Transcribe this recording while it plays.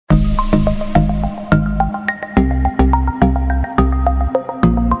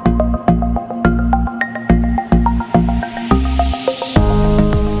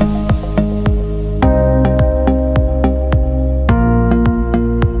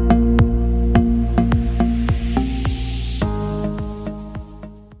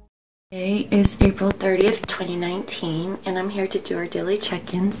2019, and I'm here to do our daily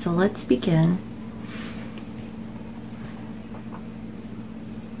check-in, so let's begin.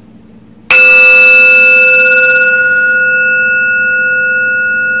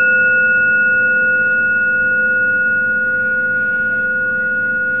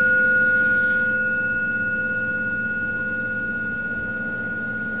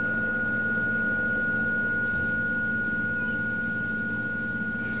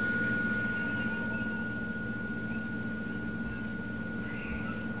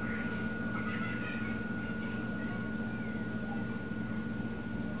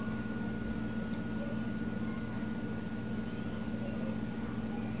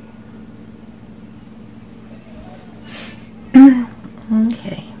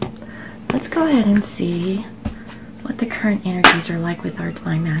 Okay, let's go ahead and see what the current energies are like with our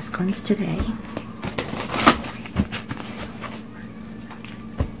Divine Masculines today.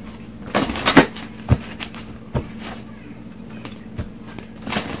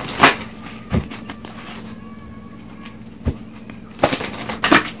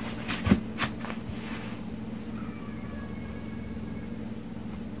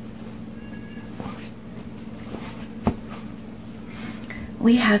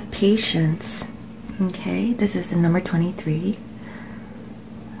 We have patience. Okay, this is the number 23.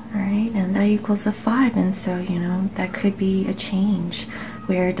 Alright, and that equals a 5, and so, you know, that could be a change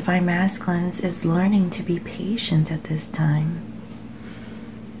where Divine Masculines is learning to be patient at this time.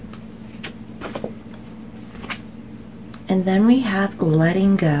 And then we have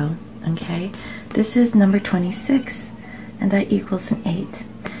letting go. Okay, this is number 26, and that equals an 8.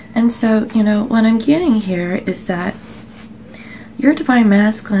 And so, you know, what I'm getting here is that your Divine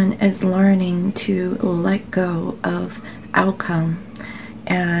Masculine is learning to let go of outcome.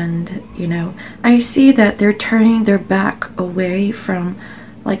 And, you know, I see that they're turning their back away from,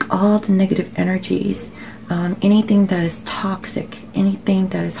 like, all the negative energies, anything that is toxic, anything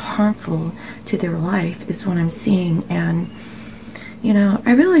that is harmful to their life is what I'm seeing. And, you know,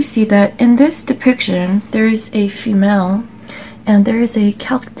 I really see that in this depiction, there is a female, and there is a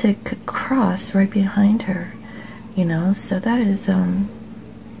Celtic cross right behind her. You know, so that is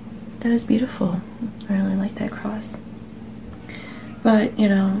beautiful. I really like that cross. But, you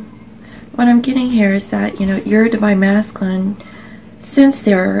know, what I'm getting here is that, you know, your Divine Masculine, since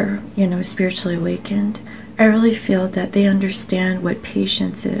they're, you know, spiritually awakened, I really feel that they understand what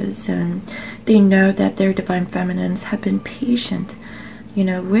patience is, and they know that their Divine Feminines have been patient, you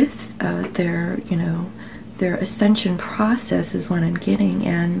know, with their, you know, their ascension process is what I'm getting.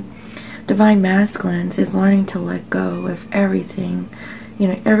 And Divine Masculines is learning to let go of everything, you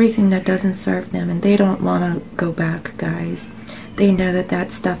know, everything that doesn't serve them, and they don't want to go back, guys. They know that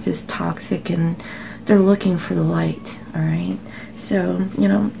that stuff is toxic, and they're looking for the light. All right, so, you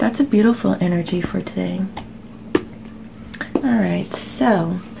know, that's a beautiful energy for today. All right,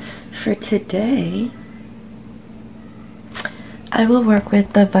 so for today, I will work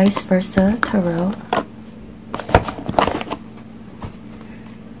with the vice versa tarot.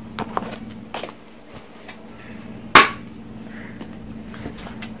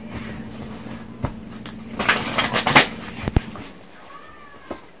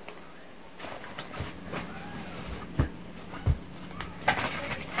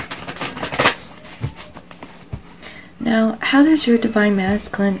 Now, how does your Divine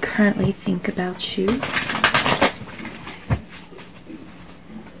Masculine currently think about you?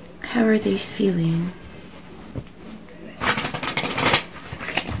 How are they feeling?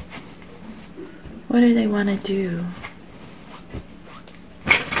 What do they want to do?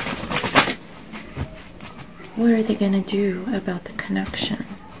 What are they going to do about the connection?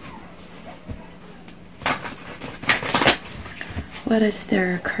 What is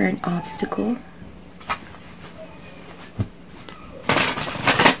their current obstacle?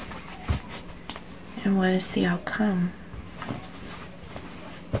 And what is the outcome?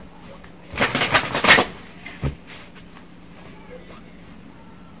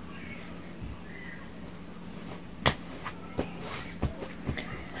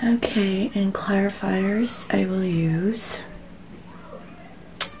 Okay, and clarifiers I will use.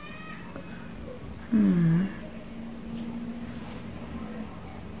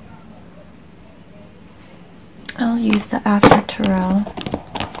 I'll use the After Tarot.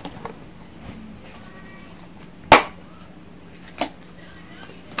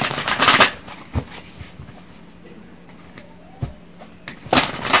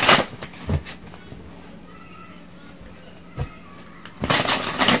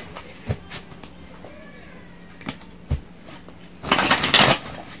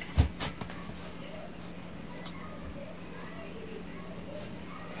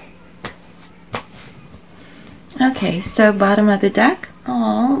 Okay, so bottom of the deck,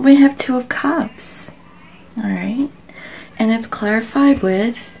 oh, we have Two of Cups. Alright, and it's clarified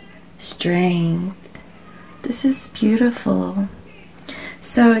with strength. This is beautiful.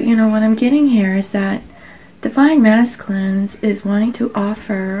 So, you know, what I'm getting here is that Divine Masculines is wanting to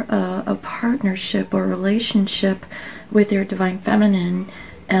offer a partnership or relationship with their Divine Feminine.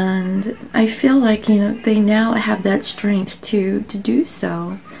 And I feel like, you know, they now have that strength to do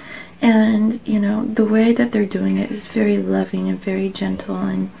so. And, you know, the way that they're doing it is very loving and very gentle.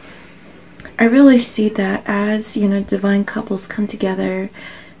 And I really see that as, you know, divine couples come together,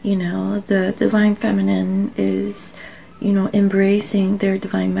 you know, the Divine Feminine is, you know, embracing their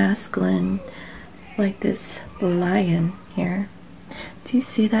Divine Masculine, like this lion here. Do you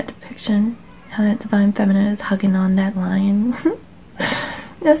see that depiction? How that Divine Feminine is hugging on that lion?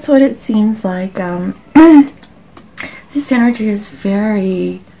 That's what it seems like. This energy is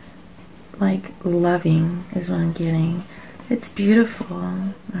very, like, loving is what I'm getting. It's beautiful.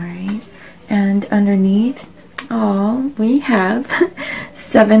 Alright. And underneath, oh, we have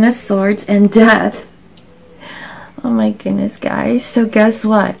Seven of Swords and Death. Oh my goodness, guys. So guess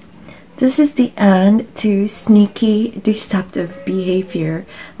what? This is the end to sneaky, deceptive behavior.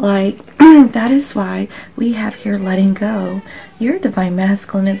 Like, that is why we have here letting go. Your Divine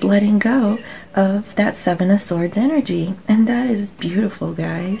Masculine is letting go of that Seven of Swords energy. And that is beautiful,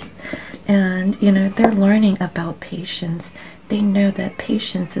 guys. And, you know, they're learning about patience. They know that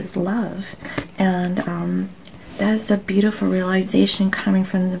patience is love. And, that's a beautiful realization coming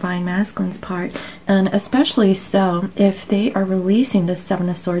from the Divine Masculine's part, and especially so if they are releasing the Seven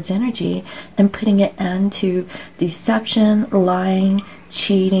of Swords energy and putting it into deception, lying,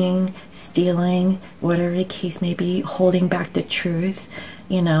 cheating, stealing, whatever the case may be, holding back the truth.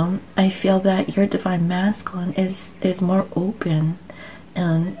 You know, I feel that your Divine Masculine is more open,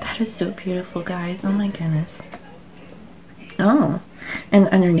 and that is so beautiful, guys. Oh my goodness. Oh, and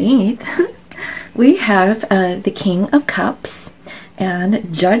underneath we have the King of Cups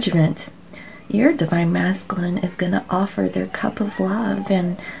and Judgment. Your Divine Masculine is going to offer their cup of love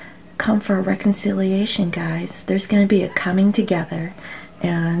and come for a reconciliation, guys. There's going to be a coming together,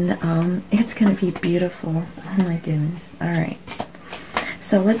 and it's going to be beautiful. Oh my goodness. Alright.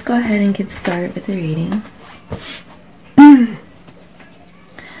 So let's go ahead and get started with the reading.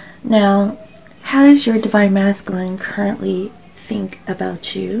 Now, how does your Divine Masculine currently think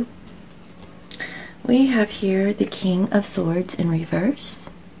about you? We have here the King of Swords in reverse.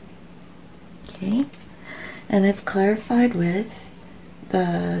 Okay. And it's clarified with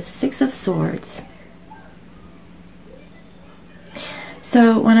the Six of Swords.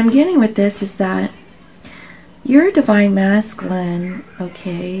 So what I'm getting with this is that your Divine Masculine,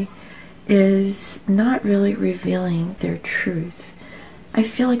 okay, is not really revealing their truth. I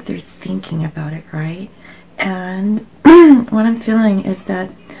feel like they're thinking about it, right? And what I'm feeling is that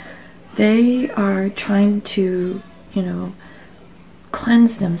they are trying to, you know,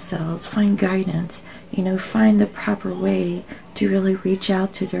 cleanse themselves, find guidance, you know, find the proper way to really reach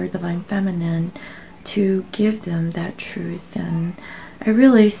out to their Divine Feminine to give them that truth. And I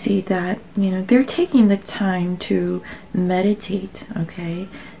really see that, you know, they're taking the time to meditate, okay?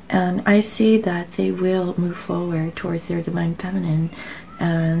 And I see that they will move forward towards their Divine Feminine.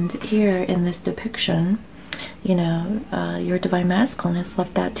 And here in this depiction, you know, your Divine Masculine has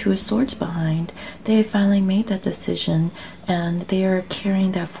left that Two of Swords behind. They finally made that decision, and they are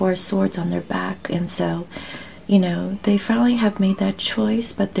carrying that Four of Swords on their back. And so, you know, they finally have made that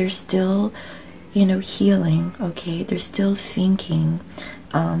choice, but they're still, you know, healing, okay? They're still thinking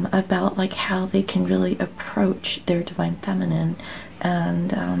about, like, how they can really approach their Divine Feminine.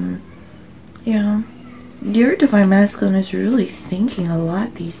 And, you know, your Divine Masculine is really thinking a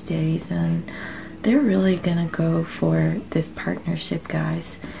lot these days, and they're really gonna go for this partnership,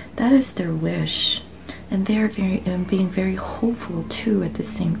 guys. That is their wish, and they're being very hopeful too at the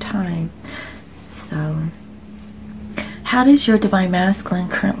same time. So, how does your Divine Masculine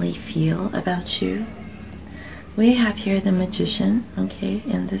currently feel about you? We have here the Magician, okay,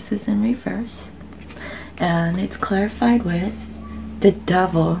 and this is in reverse, and it's clarified with the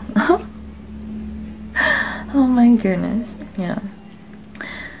Devil. Oh my goodness, yeah.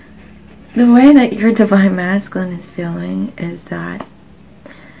 The way that your Divine Masculine is feeling is that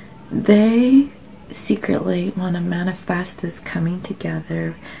they secretly want to manifest this coming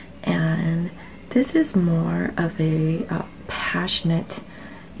together, and this is more of a passionate,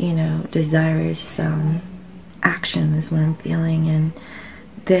 you know, desirous action is what I'm feeling, and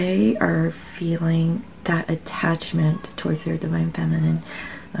they are feeling that attachment towards their Divine Feminine.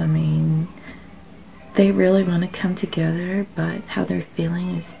 I mean, they really want to come together, but how they're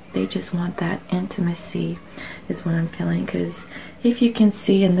feeling is they just want that intimacy, is what I'm feeling. Because if you can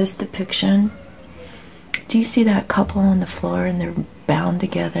see in this depiction, do you see that couple on the floor and they're bound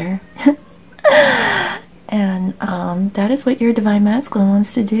together? And that is what your divine masculine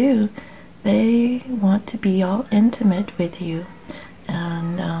wants to do. They want to be all intimate with you.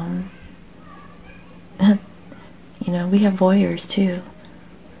 And you know, we have voyeurs too.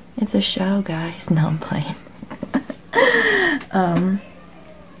 It's a show, guys. No, I'm playing.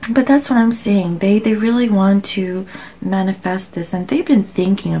 But that's what I'm seeing. They really want to manifest this, and they've been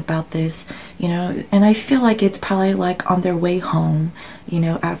thinking about this, you know, and I feel like it's probably like on their way home, you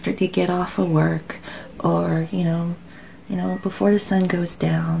know, after they get off of work, or you know, before the sun goes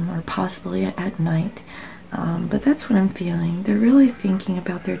down, or possibly at night. But that's what I'm feeling. They're really thinking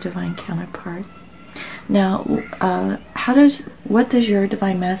about their divine counterpart. Now, what does your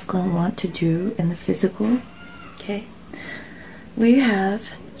divine masculine want to do in the physical? Okay, we have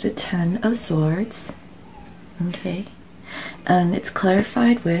the 10 of Swords, okay, and it's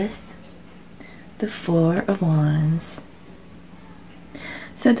clarified with the 4 of Wands.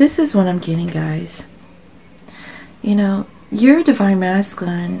 So this is what I'm getting, guys. You know, your divine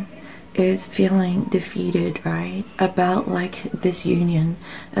masculine is feeling defeated, right, about like this union,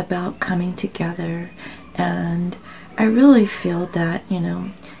 about coming together. And I really feel that, you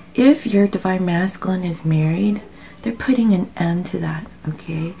know, if your divine masculine is married, they're putting an end to that,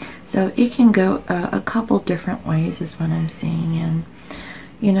 okay? So it can go a couple different ways is what I'm seeing. And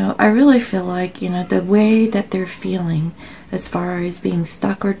you know, I really feel like, you know, the way that they're feeling as far as being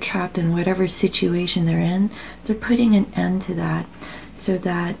stuck or trapped in whatever situation they're in, they're putting an end to that, so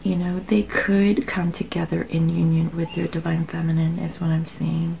that, you know, they could come together in union with their divine feminine, is what I'm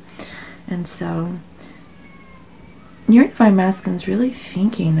seeing. And so your divine masculine is really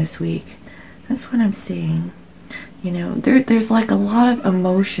thinking this week. That's what I'm seeing. You know, there's like a lot of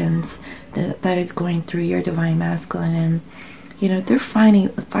emotions that is going through your divine masculine, and you know, they're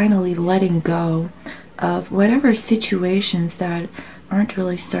finally letting go of whatever situations that aren't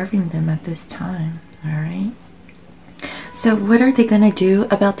really serving them at this time. All right. So what are they going to do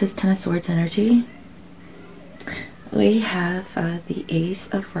about this 10 of Swords energy? We have the Ace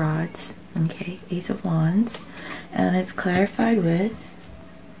of Rods, okay, Ace of Wands, and it's clarified with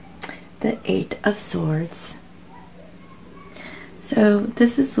the 8 of Swords. So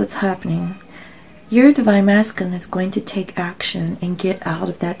this is what's happening. Your divine masculine is going to take action and get out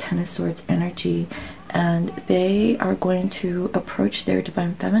of that 10 of Swords energy, and they are going to approach their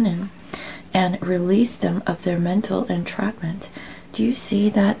divine feminine and release them of their mental entrapment. Do you see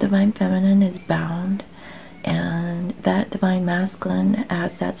that divine feminine is bound, and that divine masculine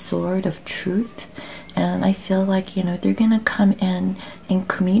has that sword of truth? And I feel like, you know, they're gonna come in and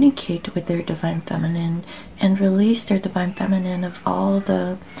communicate with their divine feminine and release their divine feminine of all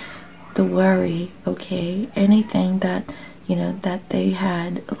the worry, okay, anything that, you know, that they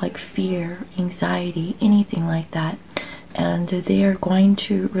had, like fear, anxiety, anything like that. And they are going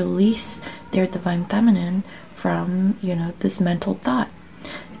to release their divine feminine from, you know, this mental thought.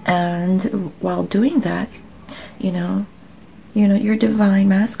 And while doing that, you know, your divine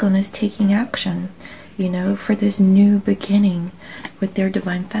masculine is taking action, you know, for this new beginning with their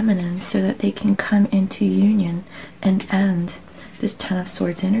divine feminine, so that they can come into union and end this 10 of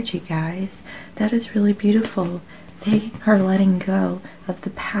Swords energy, guys. That is really beautiful. They are letting go of the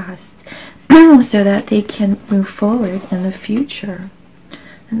past so that they can move forward in the future.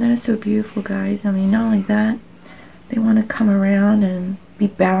 And that is so beautiful, guys. I mean, not only that, they want to come around and be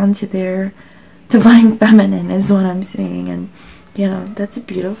bound to their divine feminine, is what I'm seeing. And, you know, that's a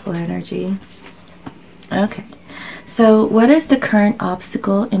beautiful energy. Okay. So what is the current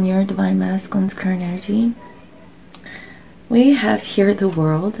obstacle in your divine masculine's current energy? We have here the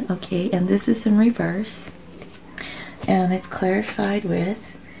World, okay, and this is in reverse, and it's clarified with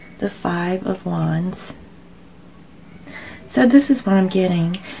the 5 of Wands. So this is what I'm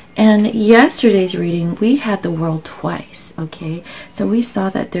getting. And yesterday's reading, we had the World twice, okay, so we saw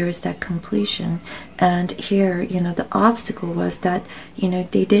that there is that completion. And here, you know, the obstacle was that, you know,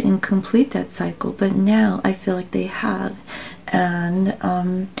 they didn't complete that cycle, but now I feel like they have.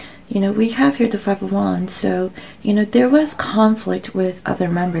 And you know, we have here the 5 of Wands, so, you know, there was conflict with other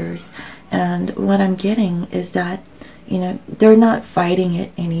members, and what I'm getting is that, you know, they're not fighting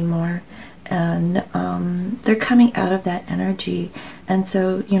it anymore, and they're coming out of that energy. And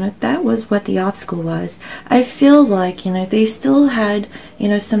so, you know, that was what the obstacle was. I feel like, you know, they still had, you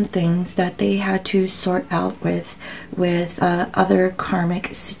know, some things that they had to sort out with other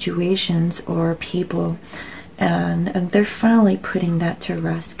karmic situations or people. and they're finally putting that to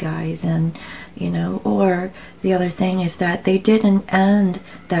rest, guys. And you know, or the other thing is that they didn't end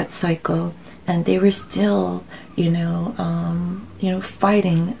that cycle, and they were still, you know,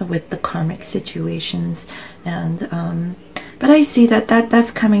 fighting with the karmic situations. And but I see that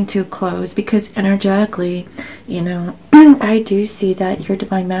that's coming to a close, because energetically, you know, I do see that your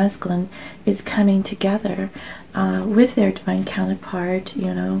divine masculine is coming together with their divine counterpart,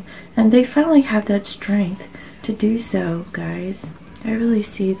 you know, and they finally have that strength to do so, guys. I really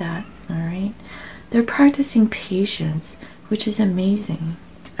see that. All right, they're practicing patience, which is amazing.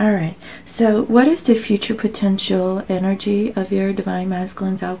 All right, so what is the future potential energy of your divine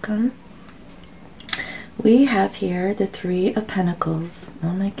masculine's outcome? We have here the Three of Pentacles.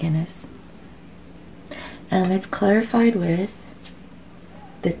 Oh my goodness. And it's clarified with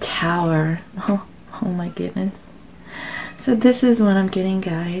the Tower. Oh my goodness. So this is what I'm getting,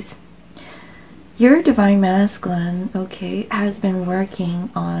 guys. Your divine masculine, okay, has been working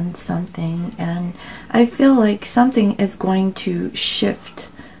on something, and I feel like something is going to shift,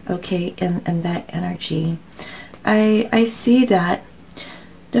 okay, in that energy. I see that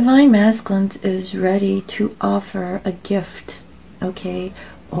divine masculine is ready to offer a gift, okay,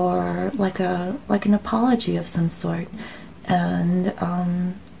 or like an apology of some sort, and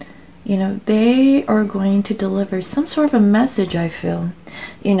you know, they are going to deliver some sort of a message. I feel,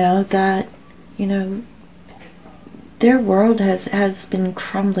 you know, that, you know, their world has been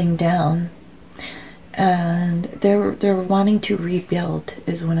crumbling down, and they're wanting to rebuild,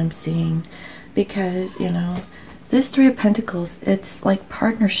 is what I'm seeing, because, you know, this Three of Pentacles, it's like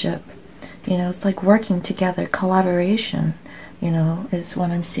partnership, you know, it's like working together, collaboration, you know, is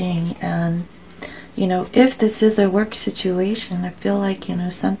what I'm seeing. And you know, if this is a work situation, I feel like, you know,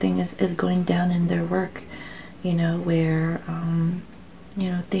 something is going down in their work, you know, where you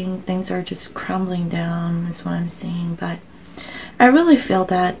know, things are just crumbling down, is what I'm seeing. But I really feel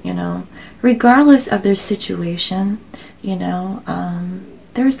that, you know, regardless of their situation, you know,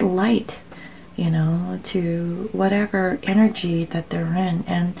 there's light, you know, to whatever energy that they're in,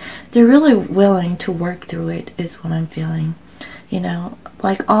 and they're really willing to work through it, is what I'm feeling. You know,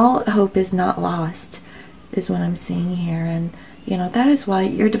 like, all hope is not lost, is what I'm seeing here. And you know, that is why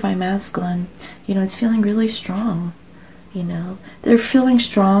your divine masculine, you know, is feeling really strong. You know, they're feeling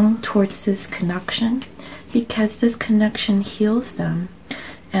strong towards this connection, because this connection heals them.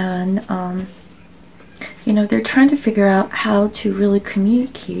 And you know, they're trying to figure out how to really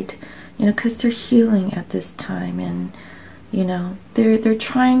communicate, you know, because they're healing at this time. And you know, they're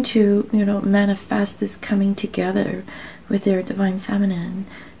trying to, you know, manifest this coming together with their divine feminine,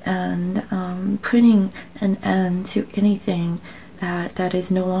 and putting an end to anything that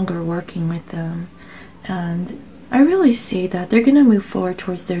is no longer working with them. And I really see that they're going to move forward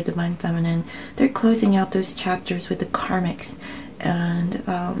towards their divine feminine. They're closing out those chapters with the karmics,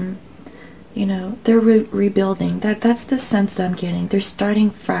 and you know, they're rebuilding. That's the sense that I'm getting. They're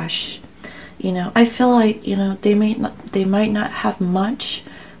starting fresh. You know, I feel like, you know, they might not have much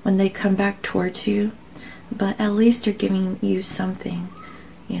when they come back towards you, but at least they're giving you something,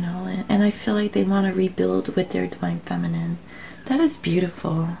 you know. And I feel like they want to rebuild with their divine feminine. That is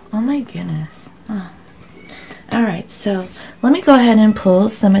beautiful. Oh my goodness. Oh. Alright, so let me go ahead and pull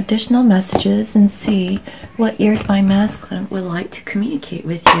some additional messages and see what your divine masculine would like to communicate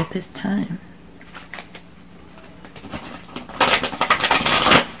with you at this time.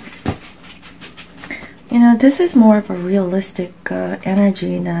 You know, this is more of a realistic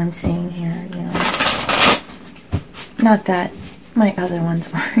energy that I'm seeing here, you know. Not that my other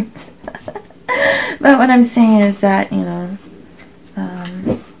ones weren't. But what I'm saying is that, you know,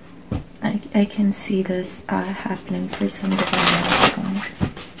 I can see this happening for some divine masculine.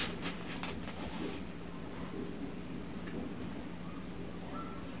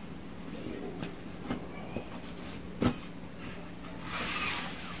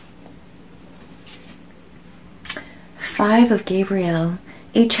 Five of Gabriel.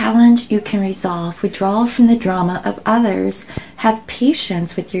 A challenge you can resolve. Withdraw from the drama of others. Have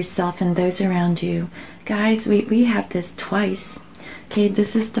patience with yourself and those around you. Guys, we have this twice. Okay,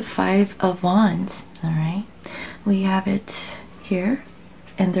 this is the Five of Wands. Alright. We have it here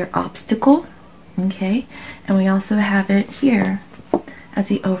and their obstacle. Okay. And we also have it here as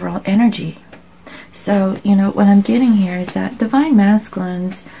the overall energy. So, you know, what I'm getting here is that divine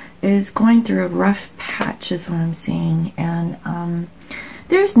masculines is going through a rough patch, is what I'm seeing. And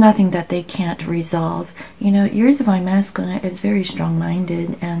there's nothing that they can't resolve. You know, your divine masculine is very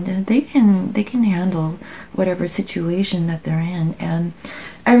strong-minded, and they can handle whatever situation that they're in. And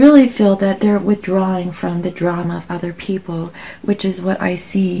I really feel that they're withdrawing from the drama of other people, which is what I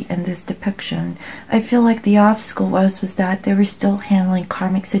see in this depiction. I feel like the obstacle was that they were still handling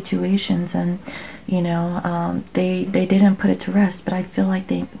karmic situations, and you know, they didn't put it to rest, but I feel like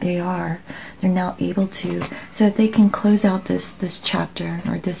they are. They're now able to, so that they can close out this chapter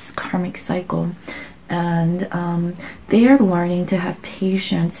or this karmic cycle. And they are learning to have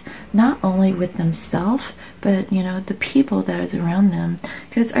patience, not only with themselves, but you know, the people that is around them.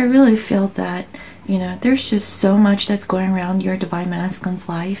 Because I really feel that, you know, there's just so much that's going around your divine masculine's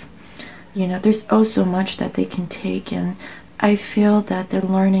life. You know, there's oh so much that they can take, and I feel that they're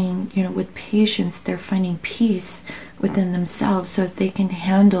learning, you know, with patience, they're finding peace within themselves so that they can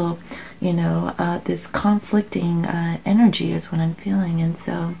handle, you know, this conflicting energy is what I'm feeling. And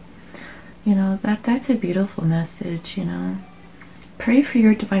so, you know, that's a beautiful message. You know, pray for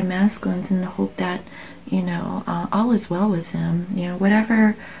your divine masculines and hope that, you know, all is well with them, you know,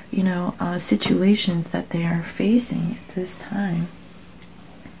 whatever, you know, situations that they are facing at this time.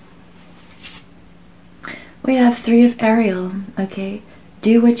 We have Three of Ariel. Okay,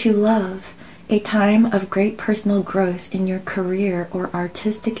 do what you love, a time of great personal growth in your career or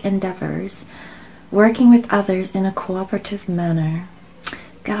artistic endeavors, working with others in a cooperative manner.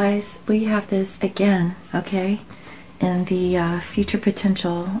 Guys, we have this again, okay, in the future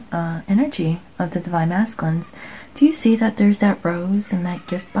potential energy of the divine masculines. Do you see that there's that rose in that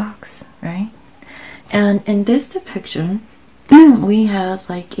gift box, right? And in this depiction, we have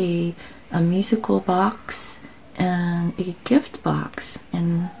like a musical box and a gift box,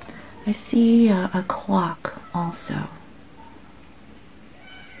 and I see a clock also.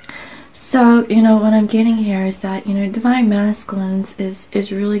 So, you know, what I'm getting here is that, you know, divine masculines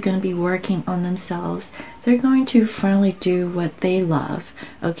is really going to be working on themselves. They're going to finally do what they love,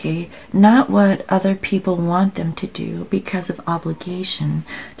 okay? Not what other people want them to do because of obligation.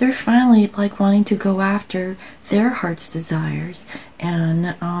 They're finally, like, wanting to go after their heart's desires.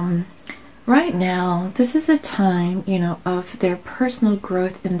 And right now, this is a time, you know, of their personal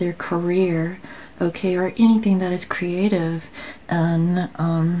growth in their career, okay, or anything that is creative. And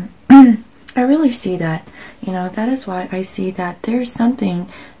I really see that, you know, that is why I see that there's something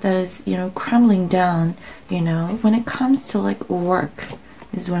that is, you know, crumbling down, you know, when it comes to like work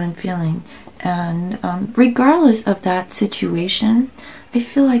is what I'm feeling. And regardless of that situation, I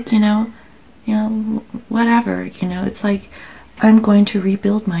feel like, you know, whatever, you know, it's like I'm going to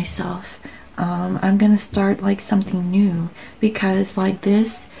rebuild myself. I'm going to start like something new, because like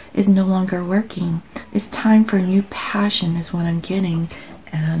this is no longer working. It's time for new passion is what I'm getting.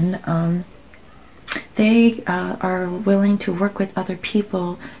 And they are willing to work with other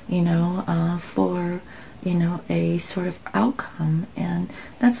people, you know, for, you know, a sort of outcome. And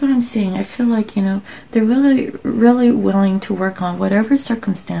that's what I'm seeing. I feel like, you know, they're really willing to work on whatever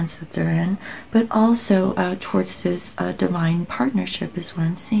circumstance that they're in, but also towards this divine partnership is what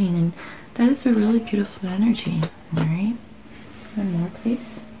I'm seeing. And that is a really beautiful energy. All right, one more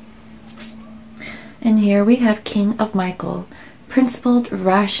please. And here we have King of Michael. Principled,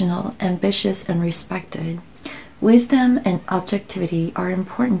 rational, ambitious, and respected. Wisdom and objectivity are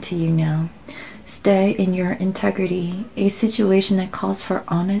important to you now. Stay in your integrity, a situation that calls for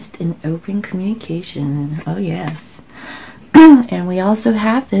honest and open communication. Oh yes. And we also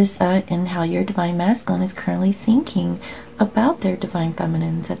have this in how your divine masculine is currently thinking about their divine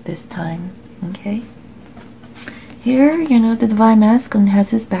feminines at this time. Okay. Here, you know, the divine masculine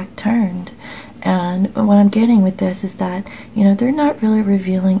has his back turned. And what I'm getting with this is that, you know, they're not really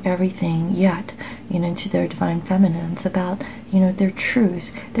revealing everything yet, you know, to their divine feminines about, you know, their truth.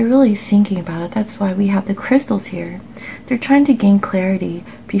 They're really thinking about it. That's why we have the crystals here. They're trying to gain clarity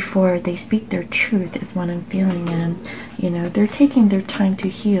before they speak their truth is what I'm feeling. And, you know, they're taking their time to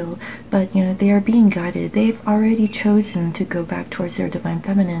heal, but, you know, they are being guided. They've already chosen to go back towards their divine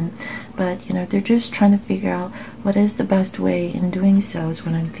feminine, but, you know, they're just trying to figure out what is the best way in doing so is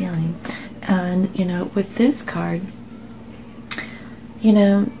what I'm feeling. And, you know, with this card, you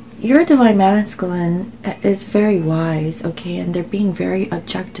know, your divine masculine is very wise, okay, and they're being very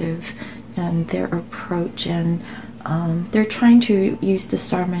objective in their approach, and they're trying to use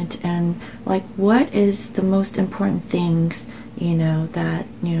discernment and, like, what is the most important things, you know, that,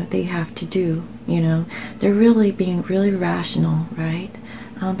 you know, they have to do, you know. They're really being really rational, right?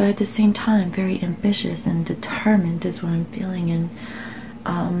 But at the same time, very ambitious and determined is what I'm feeling.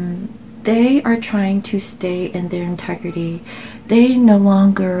 And, they are trying to stay in their integrity. They no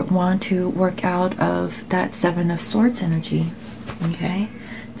longer want to work out of that Seven of Swords energy, okay?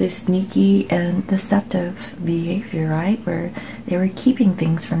 this sneaky and deceptive behavior, right? Where they were keeping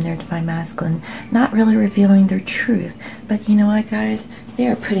things from their divine masculine, not really revealing their truth. But you know what, guys? They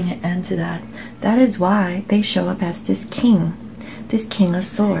are putting an end to that. That is why they show up as this king of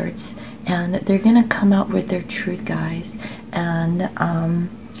swords. And they're going to come out with their truth, guys. And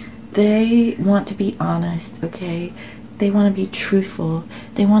they want to be honest, okay? They want to be truthful.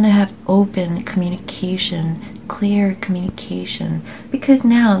 They want to have open communication, clear communication, because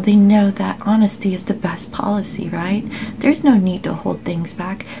now they know that honesty is the best policy, right? There's no need to hold things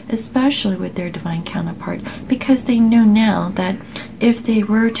back, especially with their divine counterpart, because they know now that if they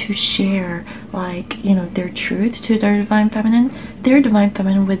were to share, like, you know, their truth to their divine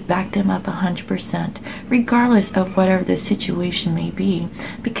feminine would back them up 100%, regardless of whatever the situation may be,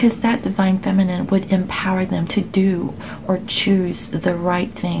 because that divine feminine would empower them to do or choose the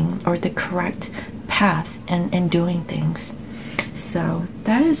right thing or the correct path and doing things. So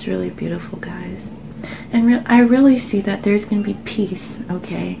that is really beautiful, guys. And I really see that there's going to be peace,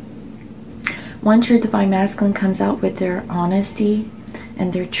 okay? Once your divine masculine comes out with their honesty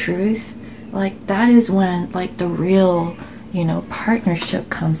and their truth, like, that is when, like, the real, you know, partnership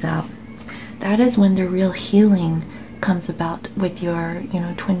comes out. That is when the real healing comes about with your, you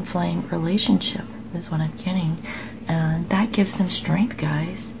know, twin flame relationship, is what I'm getting. And that gives them strength,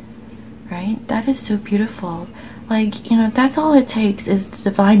 guys. Right? That is so beautiful. Like, you know, that's all it takes is the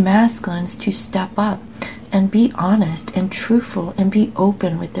divine masculines to step up and be honest and truthful and be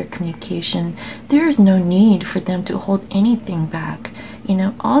open with their communication. There is no need for them to hold anything back. You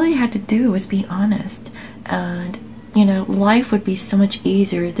know, all they had to do was be honest, and, you know, life would be so much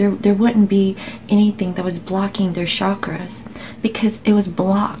easier. There wouldn't be anything that was blocking their chakras, because it was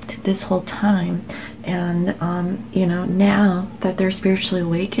blocked this whole time. And you know, now that they're spiritually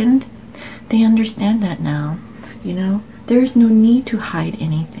awakened, they understand that now. You know, there's no need to hide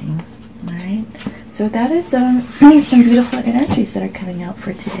anything. All right. So that is some beautiful energies that are coming out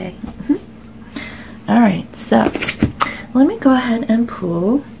for today. All right. So let me go ahead and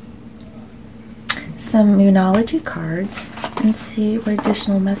pull some Moonology cards and see what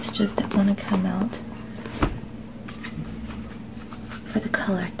additional messages that want to come out for the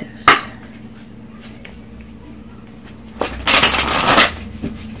collective.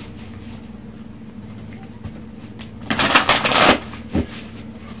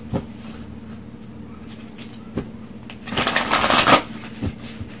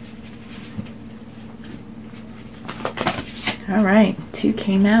 All right, 2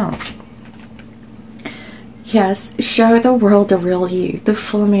 came out. Yes, show the world the real you, the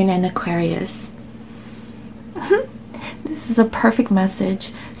full moon in Aquarius. This is a perfect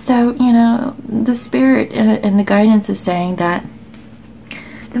message. So, you know, the spirit and the guidance is saying that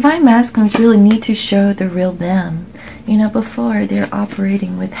divine masculines really need to show the real them. You know, before they're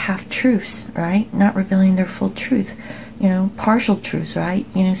operating with half-truths, right? Not revealing their full truth. You know, partial truths, right?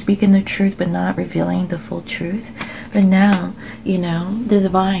 You know, speaking the truth but not revealing the full truth. But now, you know, the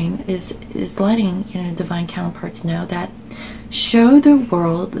divine is letting, you know, divine counterparts know that show the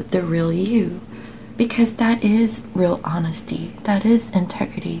world the real you. Because that is real honesty. That is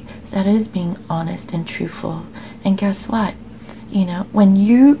integrity. That is being honest and truthful. And guess what? You know, when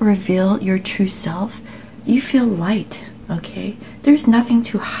you reveal your true self, you feel light, okay? There's nothing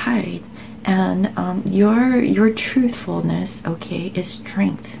to hide. And your truthfulness, okay, is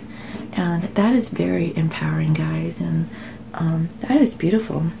strength. And that is very empowering, guys. And that is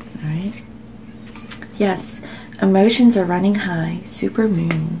beautiful, all right? Yes, emotions are running high, super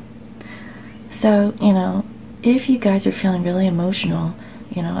moon. So, you know, if you guys are feeling really emotional,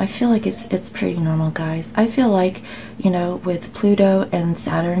 you know, I feel like it's pretty normal, guys. I feel like, you know, with Pluto and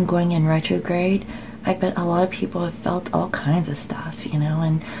Saturn going in retrograde, I bet a lot of people have felt all kinds of stuff, you know,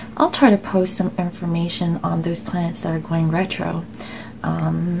 and I'll try to post some information on those planets that are going retro.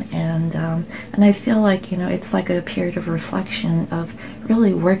 And I feel like, you know, it's like a period of reflection of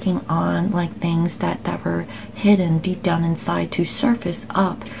really working on like things that were hidden deep down inside to surface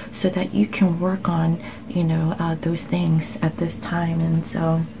up so that you can work on, you know, those things at this time. And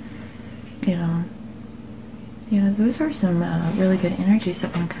so, you know, those are some really good energies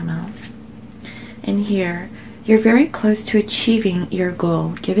that want to come out. And here, you're very close to achieving your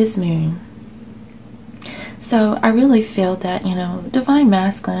goal. Give his moon. So I really feel that, you know, divine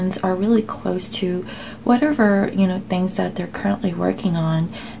masculines are really close to whatever, you know, things that they're currently working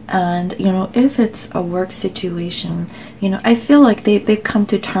on. And, you know, if it's a work situation, you know, I feel like they've come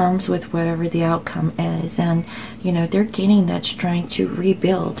to terms with whatever the outcome is. And, you know, they're gaining that strength to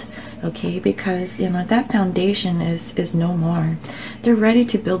rebuild, okay? Because, you know, that foundation is no more. They're ready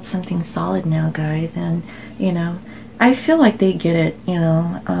to build something solid now, guys. And, you know, I feel like they get it, you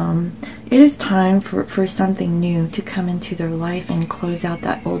know. It is time for something new to come into their life and close out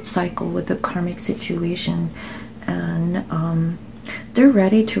that old cycle with the karmic situation. And they're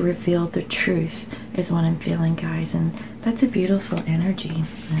ready to reveal the truth is what I'm feeling, guys. And that's a beautiful energy,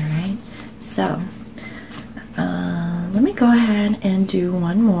 all right? So, let me go ahead and do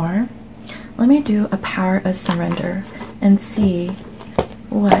one more. Let me do a power of surrender and see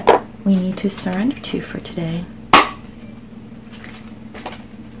what we need to surrender to for today.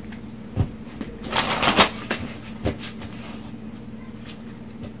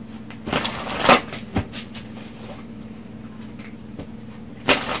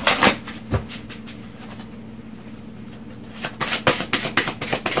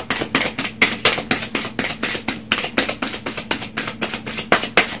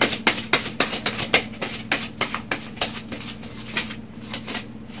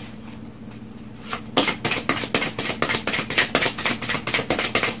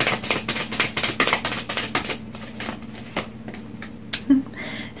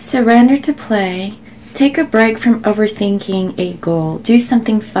 Surrender to play. Take a break from overthinking a goal. Do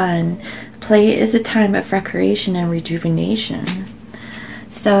something fun. Play is a time of recreation and rejuvenation.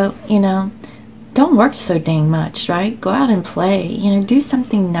 So, you know, don't work so dang much, right? Go out and play. You know, do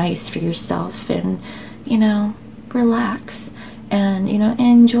something nice for yourself and, you know, relax and, you know,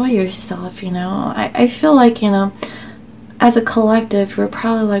 enjoy yourself, you know. I feel like, you know, as a collective, we're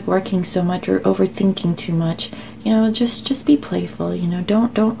probably like working so much or overthinking too much. You know, just be playful, you know,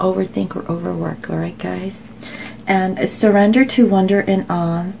 don't overthink or overwork, all right, guys? And surrender to wonder and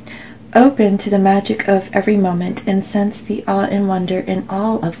awe. Open to the magic of every moment and sense the awe and wonder in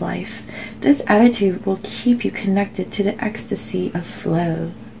all of life. This attitude will keep you connected to the ecstasy of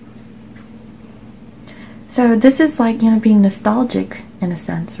flow. So this is like, you know, being nostalgic in a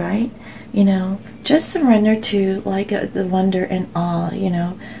sense, right? You know, just surrender to like the wonder and awe, you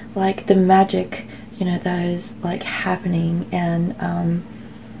know, like the magic, you know, that is like happening. And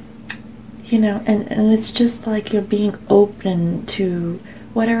you know, and it's just like you're being open to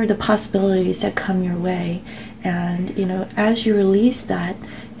whatever the possibilities that come your way. And you know, as you release that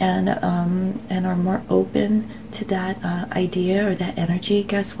and are more open to that idea or that energy,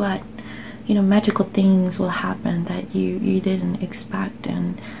 guess what? You know, magical things will happen that you didn't expect,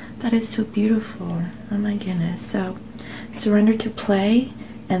 and that is so beautiful. Oh my goodness. So surrender to play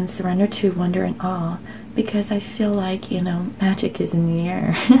and surrender to wonder and awe, because I feel like, you know, magic is in the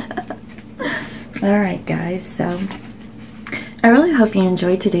air. Alright guys, so I really hope you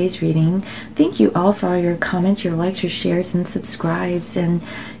enjoyed today's reading. Thank you all for all your comments, your likes, your shares, and subscribes. And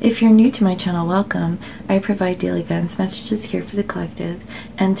if you're new to my channel, welcome. I provide daily guidance messages here for the collective.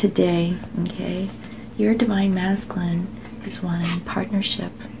 And today, okay, your divine masculine is wanting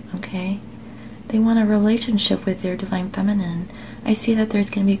partnership, okay? They want a relationship with their divine feminine. I see that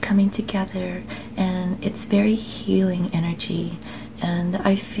there's going to be coming together, and it's very healing energy. And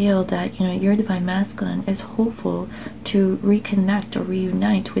I feel that, you know, your divine masculine is hopeful to reconnect or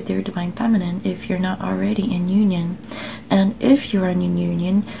reunite with their divine feminine if you're not already in union. And if you're in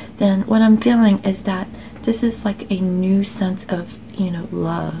union, then what I'm feeling is that this is like a new sense of, you know,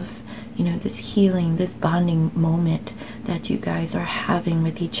 love. You know, this healing, this bonding moment that you guys are having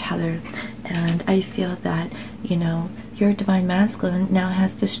with each other. And I feel that, you know, your divine masculine now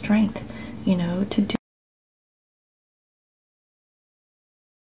has the strength, you know, to do.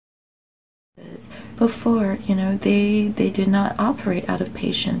 Before, you know, they did not operate out of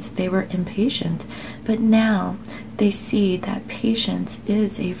patience. They were impatient. But now they see that patience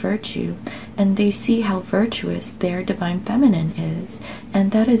is a virtue, and they see how virtuous their divine feminine is,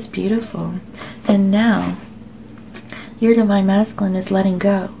 and that is beautiful. And now your divine masculine is letting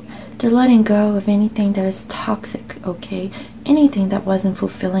go. They're letting go of anything that is toxic, okay? Anything that wasn't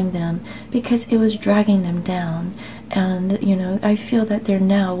fulfilling them, because it was dragging them down. And, you know, I feel that they're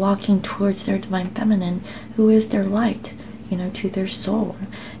now walking towards their divine feminine, who is their light, you know, to their soul.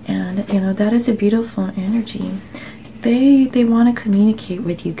 And, you know, that is a beautiful energy. They want to communicate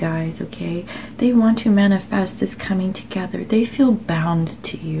with you guys, okay? They want to manifest this coming together. They feel bound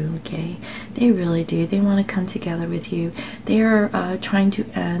to you, okay? They really do. They want to come together with you. They are trying to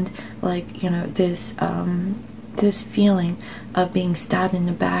end, like, you know, this this feeling of being stabbed in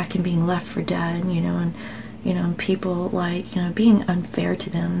the back and being left for dead, you know, and, you know, people, like, you know, being unfair to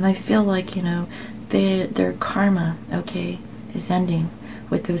them. And I feel like, you know, their karma, okay, is ending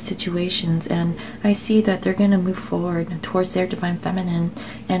with those situations. And I see that they're going to move forward towards their divine feminine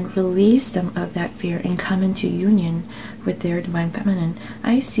and release some of that fear and come into union with their divine feminine.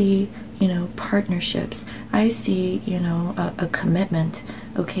 I see, you know, partnerships. I see, you know, a commitment,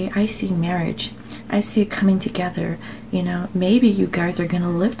 okay? I see marriage. I see it coming together. You know, maybe you guys are going to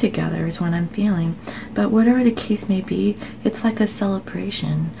live together is what I'm feeling. But whatever the case may be, it's like a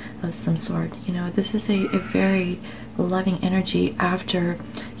celebration of some sort. You know, this is a very loving energy after,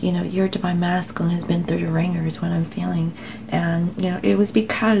 you know, your divine masculine has been through the ringer is what I'm feeling. And, you know, it was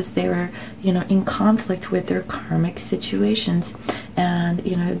because they were, you know, in conflict with their karmic situations. And,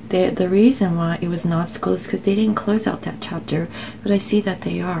 you know, the reason why it was an obstacle is because they didn't close out that chapter. But I see that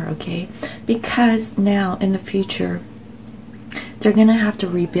they are, okay? Because now in the future, they're going to have to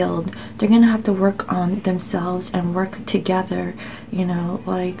rebuild. They're going to have to work on themselves and work together, you know,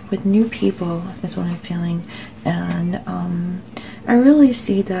 like with new people is what I'm feeling. And I really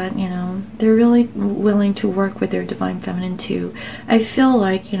see that, you know, they're really willing to work with their divine feminine too. I feel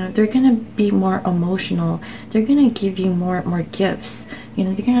like, you know, they're going to be more emotional. They're going to give you more gifts. You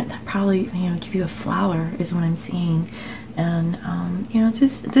know, they're going to probably, you know, give you a flower is what I'm seeing. And you know,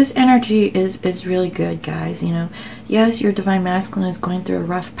 this energy is really good, guys. You know, yes, your divine masculine is going through a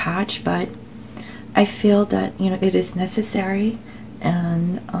rough patch, but I feel that, you know, it is necessary.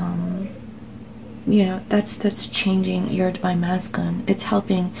 And you know, that's changing your divine masculine. It's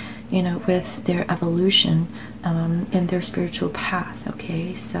helping, you know, with their evolution in their spiritual path.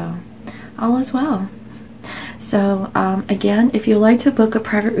 Okay, so all is well. So again, if you'd like to book a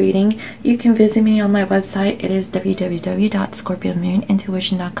private reading, you can visit me on my website. It is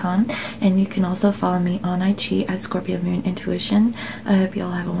www.scorpiomoonintuition.com, and you can also follow me on IG at Scorpio Moon Intuition. I hope you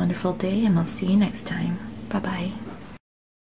all have a wonderful day, and I'll see you next time. Bye bye.